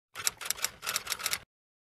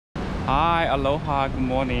Hi, aloha, good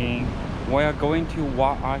morning. We are going to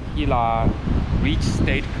Wa'ahila Beach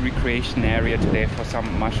State Recreation Area today for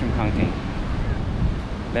some mushroom hunting.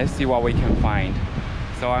 Let's see what we can find.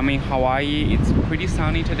 So I'm in Hawaii. It's pretty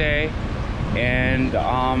sunny today, and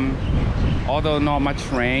although not much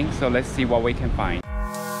rain, so let's see what we can find.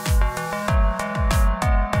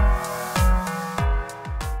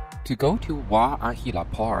 To go to Wa'ahila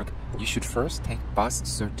Park, you should first take bus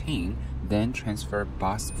 13, then transfer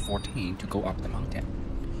bus 14 to go up the mountain.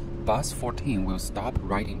 Bus 14 will stop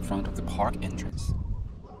right in front of the park entrance.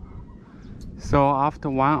 So after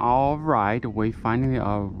 1 hour ride, we finally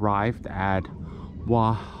arrived at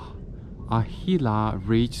Wa'ahila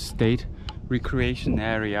Beach State Recreation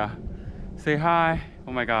Area. Say hi.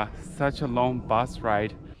 Oh my god, such a long bus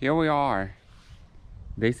ride. Here we are.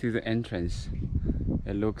 This is the entrance.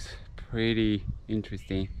 It looks pretty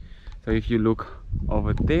interesting. So if you look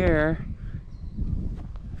over there,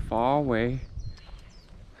 far away,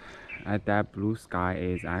 at that blue sky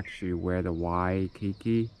is actually where the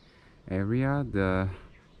Waikiki area, the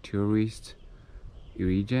tourist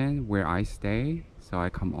region where I stay. So I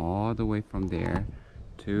come all the way from there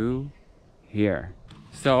to here.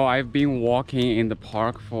 So I've been walking in the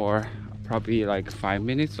park for probably like 5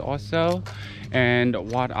 minutes or so, and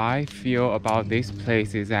what I feel about this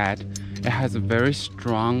place is that it has a very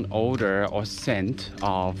strong odor or scent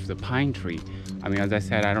of the pine tree. I mean, as I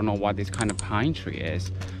said, I don't know what this kind of pine tree is,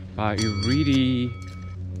 but it really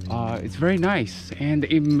it's very nice, and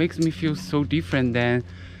it makes me feel so different than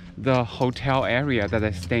the hotel area that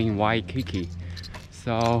I stay in Waikiki.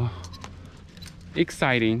 So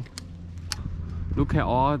exciting. Look at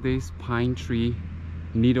all this pine tree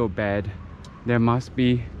needle bed. There must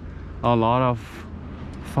be a lot of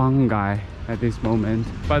fungi at this moment.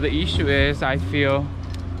 But the issue is I feel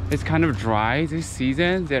it's kind of dry this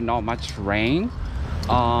season. There's not much rain.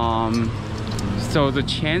 So the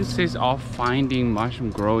chances of finding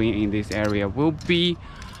mushroom growing in this area will be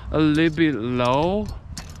a little bit low.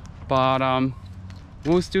 But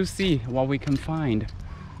we'll still see what we can find.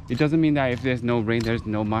 It doesn't mean that if there's no rain, there's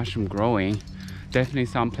no mushroom growing. Definitely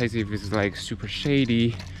some places if it's like super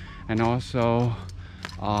shady, and also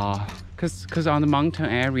because on the mountain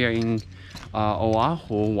area in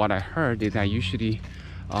Oahu, what I heard is that usually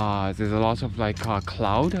there's a lot of like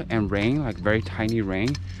cloud and rain, like very tiny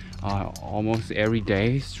rain, almost every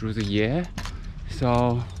day through the year.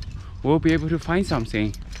 So we'll be able to find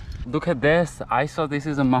something. Look at this. I thought this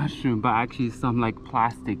is a mushroom, but actually it's some like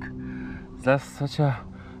plastic. That's such a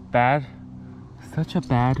bad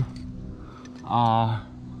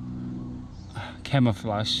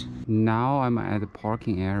camouflage. Now I'm at the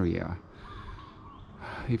parking area.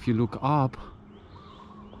 If you look up,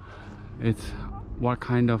 it's what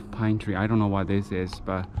kind of pine tree? I don't know what this is,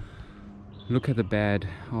 but look at the bed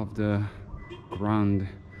of the ground.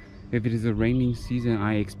 If it is a raining season,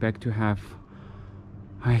 I expect to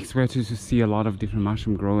see a lot of different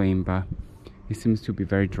mushroom growing, but it seems to be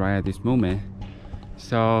very dry at this moment.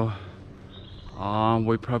 So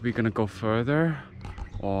we're probably gonna go further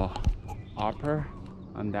or upper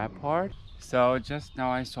on that part. So just now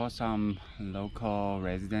I saw some local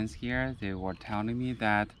residents here. They were telling me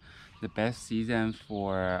that the best season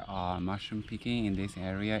for mushroom picking in this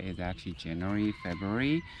area is actually January,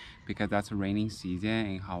 February, because that's a raining season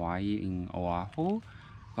in Hawaii, in Oahu.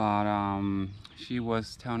 But she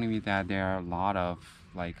was telling me that there are a lot of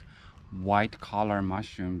like white collar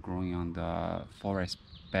mushroom growing on the forest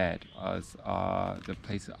bed as the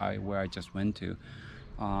place where I just went to.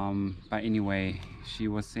 But anyway, she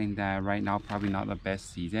was saying that right now probably not the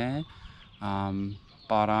best season,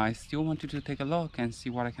 but I still wanted to take a look and see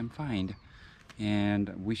what I can find,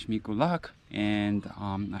 and wish me good luck, and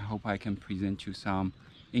I hope I can present you some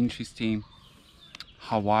interesting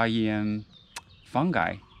Hawaiian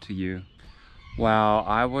fungi to you. Well,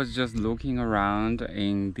 I was just looking around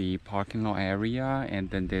in the parking lot area, and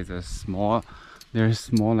then there's small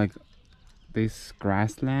like this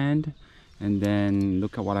grassland, and then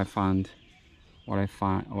look at what I found.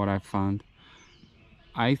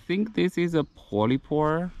 I think this is a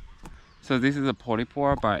polypore. So this is a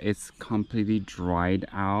polypore, but it's completely dried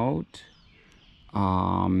out.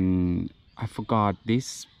 I forgot,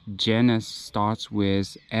 this genus starts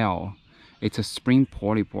with L. It's a spring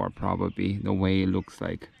polypore, probably, the way it looks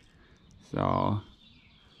like. So,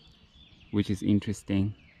 which is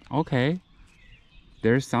interesting. Okay,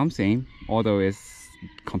 there's something, although it's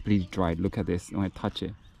completely dried. Look at this. When I touch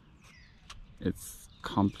it, it's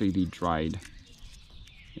completely dried.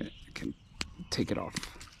 Yeah, you can take it off.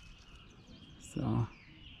 So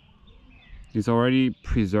it's already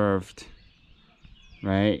preserved,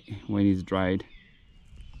 right, when it's dried.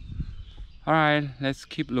 All right, let's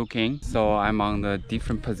keep looking. So I'm on the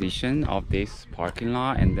different position of this parking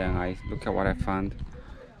lot, and then I look at what I found.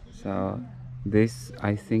 So this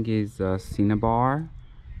I think is a cinnabar.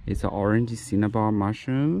 It's an orange cinnabar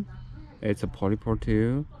mushroom. It's a polypore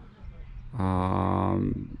too.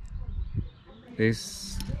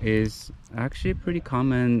 This is actually pretty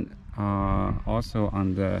common also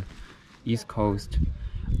on the East Coast.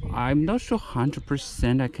 I'm not sure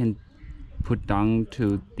 100% I can put down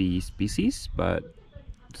to the species, but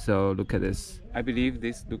so look at this. I believe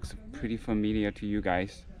this looks pretty familiar to you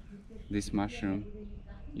guys, this mushroom.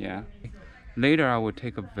 Yeah. Later I will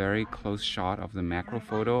take a very close shot of the macro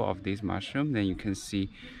photo of this mushroom, then you can see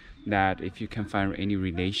that if you can find any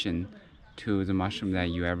relation to the mushroom that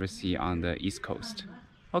you ever see on the East Coast.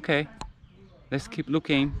 Okay, let's keep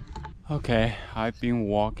looking. Okay, I've been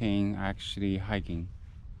walking, actually hiking.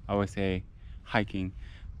 I would say hiking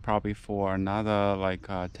probably for another like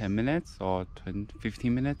 10 minutes or 20,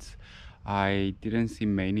 15 minutes. I didn't see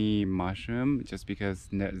many mushroom just because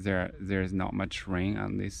there's not much rain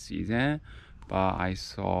on this season, but I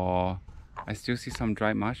still see some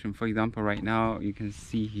dried mushroom. For example, right now you can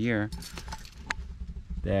see here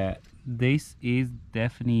that this is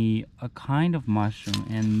definitely a kind of mushroom,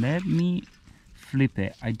 and let me flip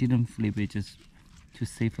it. I didn't flip it just to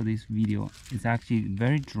save for this video. It's actually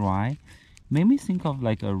very dry. Made me think of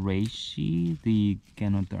like a reishi, the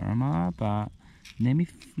Ganoderma, but let me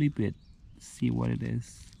flip it, see what it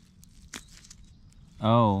is.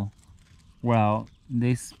 Oh, well,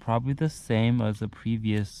 this is probably the same as the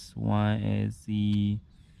previous one. Is the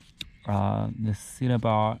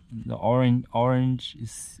Cinnabar, the orange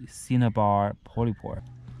Cinnabar Polypore.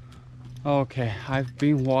 Okay, I've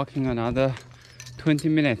been walking another 20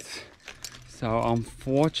 minutes. So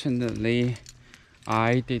unfortunately,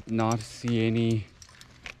 I did not see any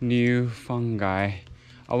new fungi.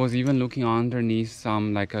 I was even looking underneath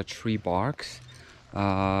some like a tree barks,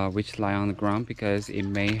 which lie on the ground because it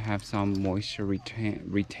may have some moisture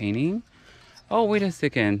retaining. Oh, wait a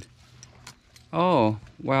second. Oh,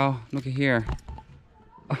 well, look at here.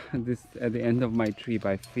 This at the end of my tree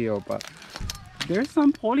by field, but there's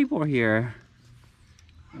some polypore here.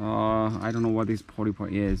 I don't know what this polypore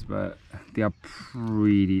is, but they are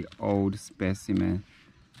pretty old specimen,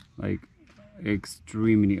 like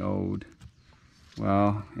extremely old.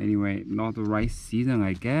 Well, anyway, not the right season,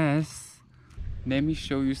 I guess. Let me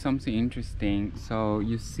show you something interesting. So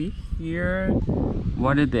you see here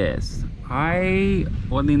what it is.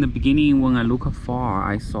 Well, in the beginning when I look afar,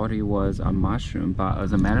 I thought it was a mushroom, but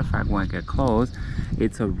as a matter of fact, when I get close,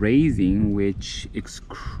 it's a resin which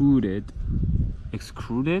extruded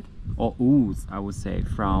or oozed, I would say,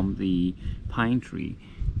 from the pine tree.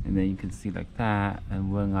 And then you can see like that.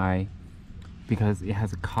 And when because it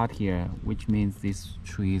has a cut here, which means this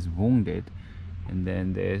tree is wounded, and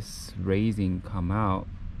then this resin come out.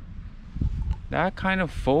 That kind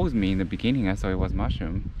of fools me in the beginning. I thought it was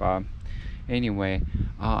mushroom, but anyway,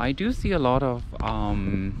 I do see a lot of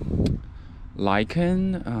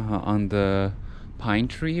lichen on the pine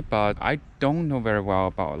tree, but I don't know very well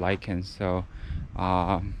about lichen, so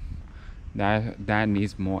that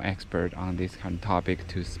needs more expert on this kind of topic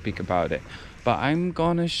to speak about it. But I'm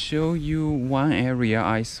gonna show you one area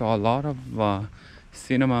I saw a lot of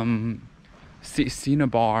Cinnabar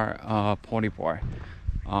Polypore.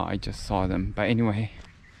 I just saw them, but anyway,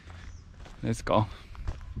 let's go.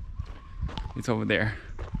 It's over there.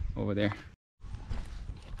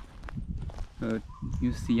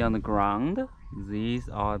 You see on the ground, these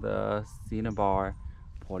are the Cinnabar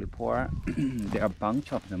Polypore. There are a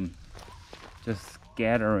bunch of them just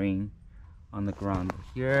scattering on the ground.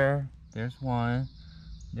 Here, there's one,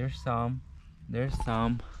 there's some. They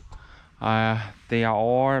are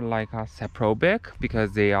all like saprobic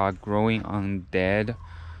because they are growing on dead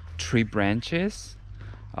tree branches.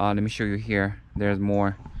 Let me show you here. There's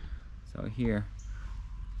more. So here,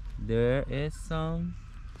 there is some.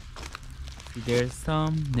 There's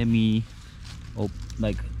some. Let me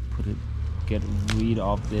get rid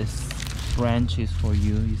of this branches for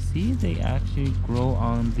you. You see, they actually grow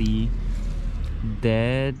on the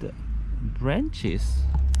dead branches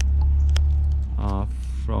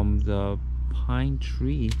from the pine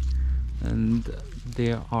tree, and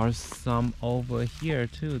there are some over here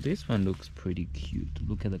too. This one looks pretty cute.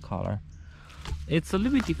 Look at the color. It's a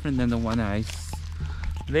little bit different than the one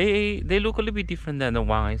they look a little bit different than the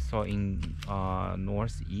one I saw in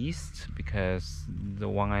northeast, because the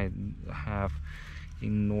one I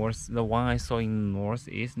saw in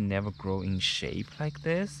northeast never grow in shape like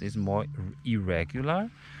this. It's more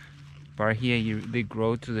irregular. But here they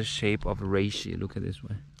grow to the shape of a reishi. Look at this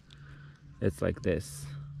one. It's like this.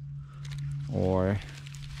 or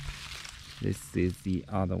this is the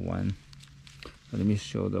other one. Let me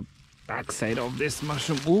show the back side of this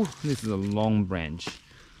mushroom. Ooh, this is a long branch.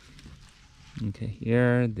 Okay,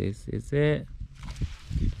 here, this is it.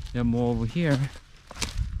 There are more over here.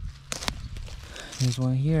 There's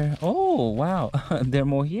one here. Oh wow, there are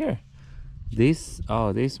more here. This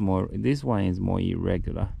one is more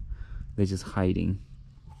irregular. They're just hiding.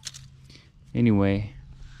 Anyway,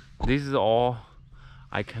 this is all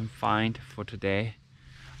I can find for today.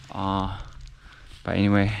 But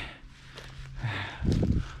anyway,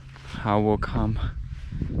 I will come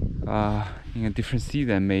in a different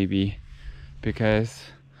season maybe,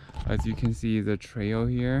 because as you can see the trail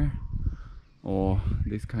here, or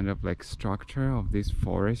this kind of like structure of this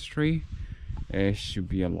forestry, it should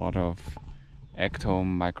be a lot of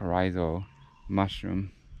ectomycorrhizal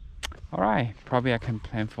mushroom. Alright, probably I can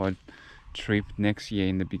plan for a trip next year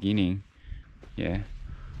in the beginning. Yeah,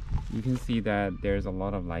 you can see that there's a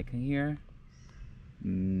lot of lichen here.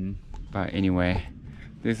 But anyway,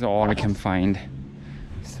 this is all I can find.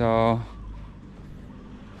 So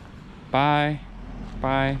bye.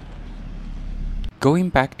 Going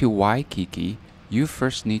back to Waikiki, you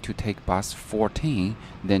first need to take bus 14,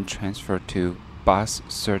 then transfer to bus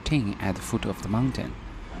 13 at the foot of the mountain.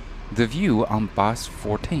 The view on bus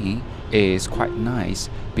 14 is quite nice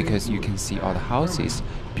because you can see all the houses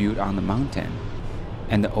built on the mountain,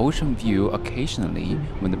 and the ocean view occasionally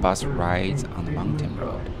when the bus rides on the mountain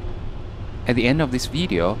road. At the end of this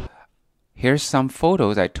video, here's some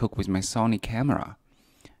photos I took with my Sony camera.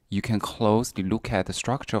 You can closely look at the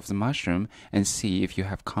structure of the mushroom and see if you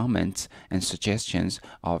have comments and suggestions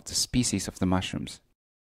of the species of the mushrooms.